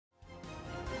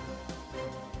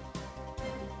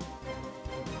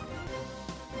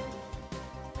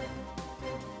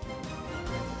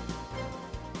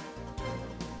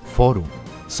Forvm,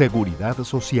 Seguridad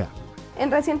Social. En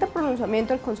reciente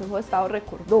pronunciamiento, el Consejo de Estado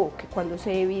recordó que cuando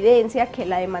se evidencia que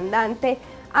la demandante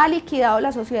ha liquidado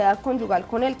la sociedad conyugal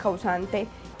con el causante,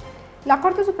 la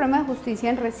Corte Suprema de Justicia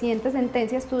en reciente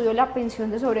sentencia estudió la pensión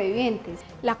de sobrevivientes.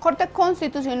 La Corte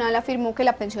Constitucional afirmó que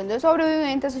la pensión de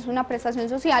sobrevivientes es una prestación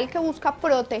social que busca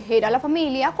proteger a la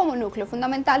familia como núcleo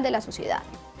fundamental de la sociedad.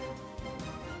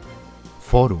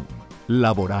 Forvm,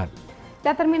 Laboral.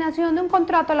 La terminación de un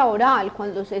contrato laboral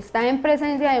cuando se está en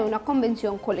presencia de una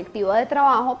convención colectiva de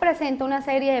trabajo presenta una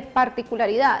serie de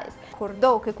particularidades.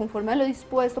 Acordó que conforme a lo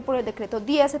dispuesto por el decreto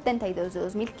 1072 de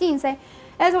 2015,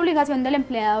 es obligación del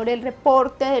empleador el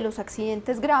reporte de los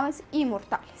accidentes graves y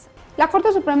mortales. La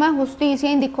Corte Suprema de Justicia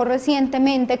indicó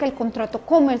recientemente que el contrato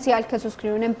comercial que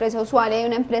suscribe una empresa usuaria y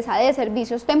una empresa de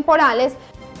servicios temporales